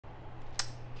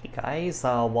Hey guys,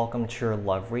 welcome to your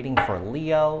love reading for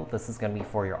Leo. This is going to be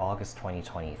for your August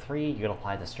 2023. You're going to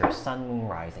apply this to your Sun, Moon,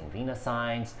 Rising, Venus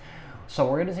signs. So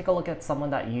we're going to take a look at someone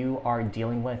that you are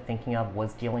dealing with, thinking of,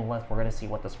 was dealing with. We're going to see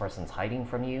what this person's hiding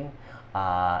from you.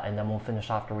 And then we'll finish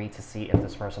off the read to see if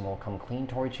this person will come clean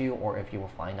towards you or if you will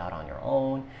find out on your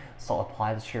own. So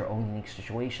apply this to your own unique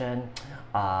situation.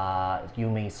 You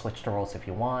may switch the roles if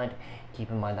you want. Keep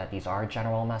in mind that these are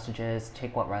general messages.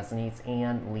 Take what resonates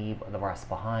and leave the rest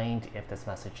behind. If this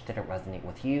message didn't resonate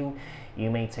with you,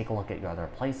 you may take a look at your other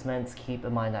placements. Keep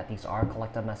in mind that these are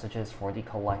collective messages for the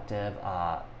collective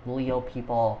Leo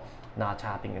people, not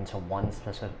tapping into one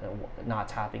specific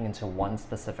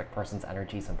person's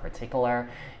energies in particular.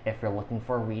 If you're looking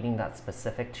for a reading that's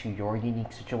specific to your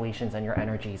unique situations and your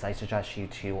energies, I suggest you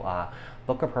to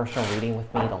book a personal reading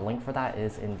with me. The link for that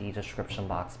is in the description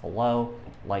box below.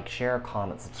 Like, share,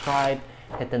 comment, subscribe,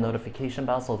 hit the notification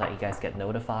bell so that you guys get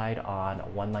notified on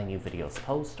when my new videos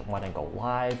post, when I go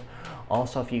live.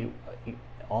 Also,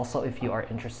 if you are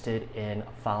interested in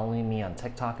following me on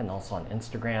TikTok and also on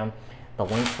Instagram, the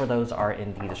links for those are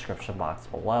in the description box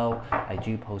below. I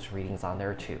do post readings on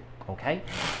there too. Okay,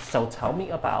 so tell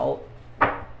me about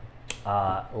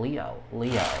Leo.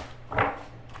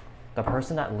 The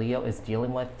person that Leo is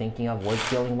dealing with, thinking of, was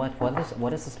dealing with.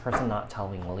 What is this person not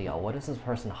telling Leo? What is this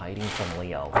person hiding from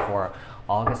Leo for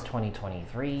August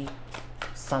 2023?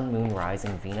 Sun, Moon,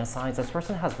 Rising, Venus signs. This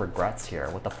person has regrets here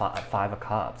with the Five of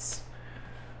Cups.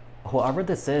 Whoever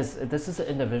this is an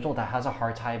individual that has a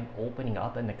hard time opening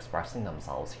up and expressing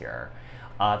themselves here.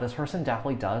 This person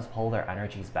definitely does pull their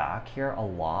energies back here a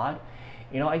lot.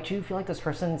 You know, I do feel like this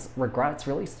person's regrets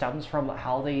really stems from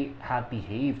how they have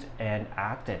behaved and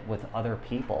acted with other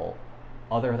people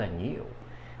other than you.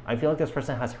 I feel like this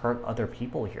person has hurt other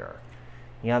people here.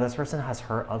 Yeah, this person has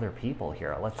hurt other people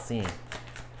here. Let's see.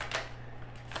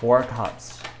 Four of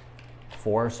Cups,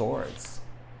 Four of Swords.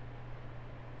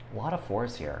 A lot of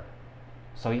fours here.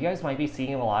 So you guys might be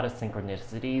seeing a lot of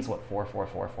synchronicities with 4, 4,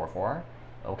 4, 4, 4.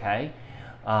 Okay.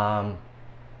 I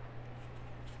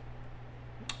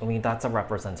mean, that's a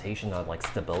representation of like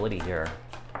stability here.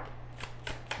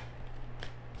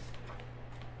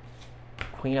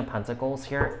 Queen of Pentacles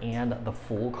here and the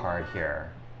Fool card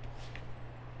here.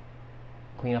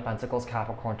 Queen of Pentacles,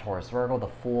 Capricorn, Taurus, Virgo, the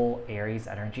Fool, Aries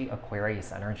energy,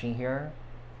 Aquarius energy here.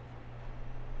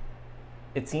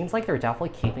 It seems like they're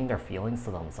definitely keeping their feelings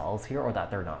to themselves here, or that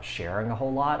they're not sharing a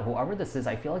whole lot. Whoever this is,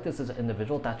 I feel like this is an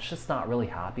individual that's just not really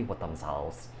happy with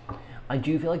themselves. I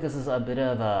do feel like this is a bit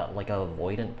of a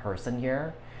avoidant person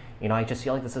here. You know, I just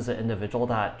feel like this is an individual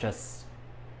that just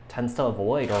tends to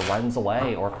avoid or runs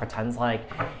away or pretends like,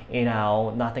 you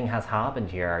know, nothing has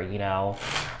happened here, you know.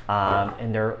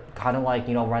 And they're kind of like,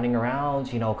 you know, running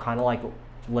around, you know, kind of like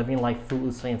living life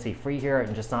foolish, fancy free here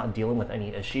and just not dealing with any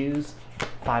issues.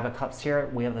 Five of Cups here.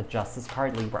 We have the Justice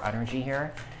card, Libra energy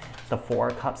here. The Four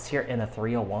of Cups here and the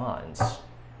Three of Wands.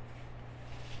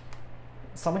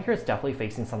 Someone here is definitely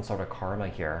facing some sort of karma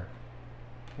here.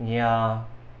 Yeah.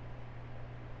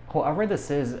 Whoever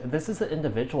this is an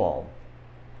individual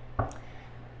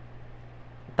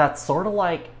that's sort of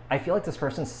like, I feel like this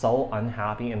person's so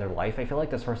unhappy in their life. I feel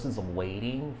like this person's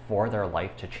waiting for their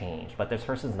life to change, but this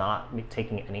person's not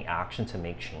taking any action to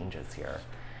make changes here.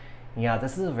 Yeah,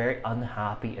 this is a very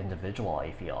unhappy individual,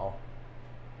 I feel.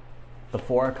 The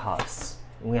Four of Cups.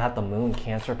 We have the Moon,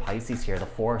 Cancer, Pisces here, the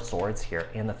Four of Swords here,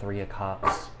 and the Three of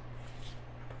Cups.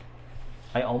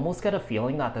 I almost get a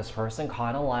feeling that this person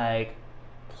kind of like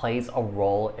plays a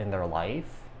role in their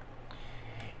life.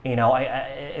 You know,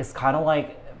 it's kind of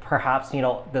like perhaps, you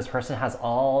know, this person has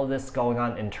all this going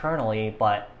on internally,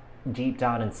 but deep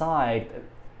down inside,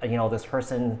 you know, this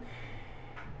person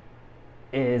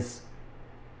is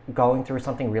going through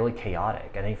something really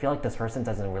chaotic, and I feel like this person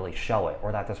doesn't really show it,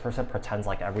 or that this person pretends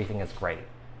like everything is great.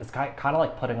 It's kind of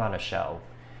like putting on a show.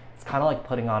 It's kind of like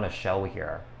putting on a show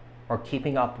here, or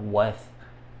keeping up with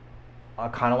a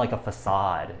kind of like a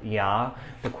facade. Yeah,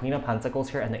 the Queen of Pentacles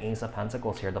here and the Ace of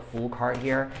Pentacles here, the Fool card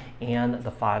here and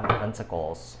the Five of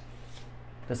Pentacles.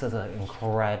 This is an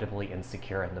incredibly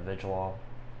insecure individual.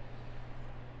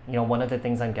 You know, one of the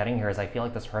things I'm getting here is I feel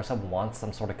like this person wants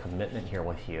some sort of commitment here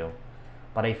with you,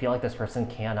 but I feel like this person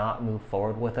cannot move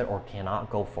forward with it or cannot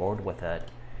go forward with it.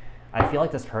 I feel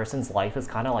like this person's life is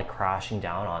kind of like crashing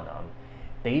down on them.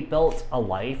 They built a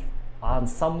life on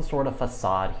some sort of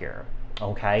facade here,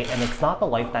 okay? And it's not the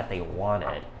life that they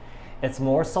wanted. It's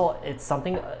more so, it's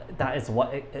something that is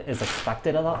what is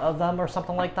expected of them or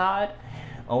something like that,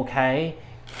 okay?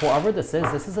 Whoever this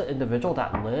is an individual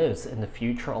that lives in the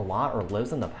future a lot or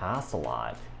lives in the past a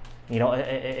lot. You know,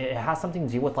 it has something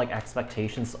to do with like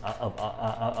expectations of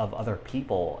other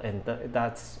people, and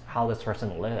that's how this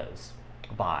person lives,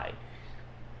 by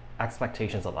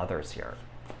expectations of others here.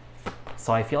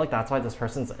 So I feel like that's why this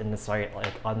person's in this like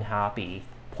unhappy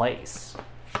place.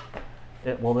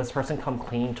 Will this person come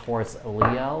clean towards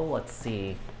Leo? Let's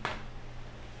see.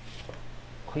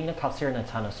 Queen of Cups here and the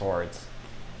Ten of Swords.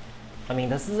 I mean,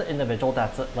 this is an individual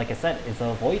that's, like I said, is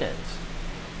avoidant.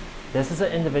 This is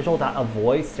an individual that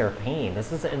avoids their pain.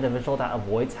 This is an individual that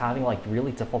avoids having like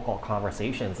really difficult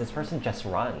conversations. This person just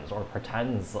runs or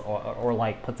pretends or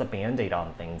like puts a band-aid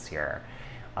on things here.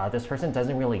 This person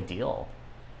doesn't really deal.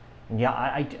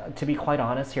 Yeah, to be quite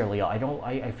honest here, Leo,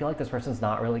 I feel like this person's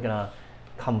not really gonna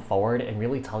come forward and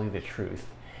really tell you the truth.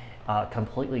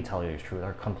 Completely tell you the truth,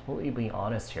 or completely be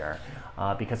honest here,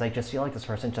 because I just feel like this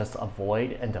person just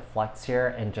avoid and deflects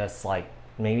here and just like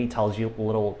maybe tells you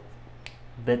little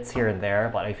bits here and there,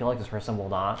 but I feel like this person will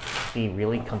not be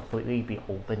really completely be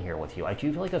open here with you. I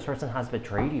do feel like this person has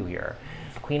betrayed you here.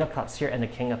 Queen of Cups here and the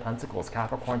King of Pentacles,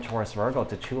 Capricorn, Taurus, Virgo,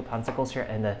 the Two of Pentacles here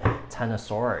and the Ten of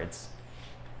Swords.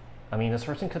 I mean, this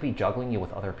person could be juggling you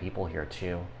with other people here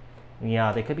too.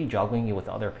 Yeah, they could be juggling you with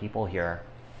other people here.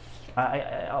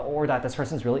 Or that this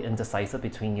person's really indecisive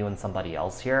between you and somebody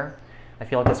else here. I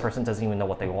feel like this person doesn't even know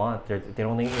what they want. They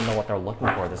don't even know what they're looking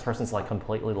for. This person's like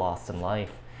completely lost in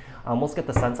life. I almost get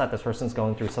the sense that this person's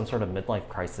going through some sort of midlife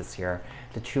crisis here.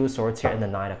 The Two of Swords here and the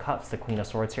Nine of Cups, the Queen of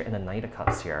Swords here and the Knight of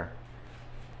Cups here.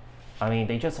 I mean,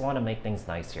 they just want to make things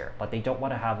nice here, but they don't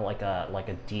want to have like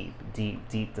a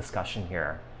deep discussion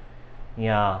here.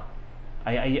 Yeah.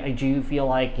 I do feel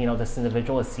like, you know, this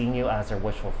individual is seeing you as their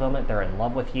wish fulfillment. They're in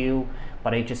love with you,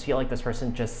 but I just feel like this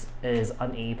person just is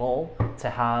unable to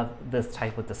have this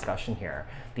type of discussion here.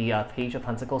 The Page of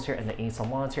Pentacles here and the Ace of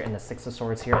Wands here and the Six of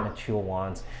Swords here and the Two of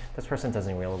Wands. This person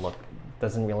doesn't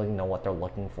really know what they're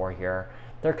looking for here.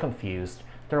 They're confused.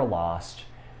 They're lost.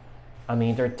 I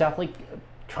mean, they're definitely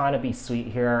trying to be sweet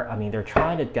here. I mean, they're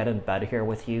trying to get in bed here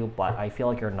with you, but I feel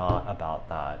like you're not about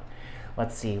that.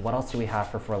 Let's see, what else do we have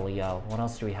for Leo? What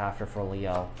else do we have for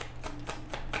Leo?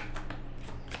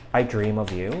 I dream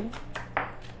of you.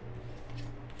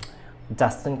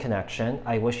 Destined connection.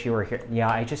 I wish you were here. Yeah,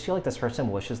 I just feel like this person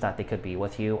wishes that they could be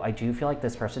with you. I do feel like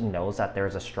this person knows that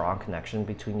there's a strong connection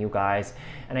between you guys,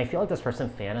 and I feel like this person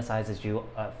fantasizes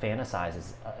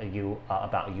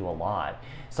about you a lot.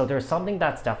 So there's something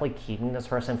that's definitely keeping this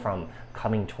person from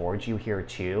coming towards you here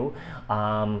too.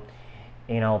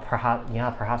 You know,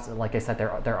 perhaps, like I said,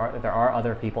 there are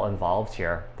other people involved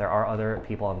here. There are other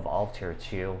people involved here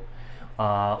too.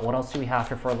 What else do we have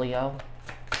here for Leo?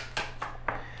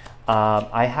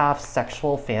 I have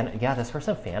sexual yeah, this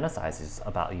person fantasizes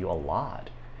about you a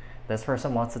lot. This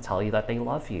person wants to tell you that they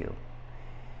love you.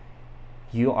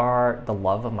 You are the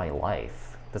love of my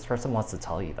life. This person wants to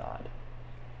tell you that.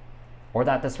 Or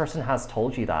that this person has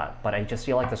told you that, but I just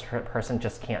feel like this person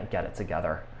just can't get it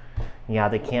together. Yeah,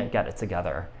 they can't get it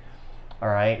together. All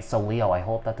right, so Leo, I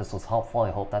hope that this was helpful. I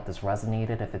hope that this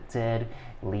resonated. If it did,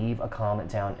 leave a comment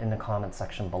down in the comment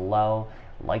section below.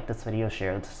 Like this video,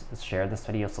 share this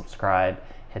video, subscribe,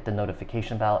 hit the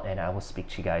notification bell, and I will speak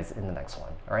to you guys in the next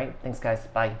one. All right, thanks guys,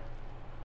 bye.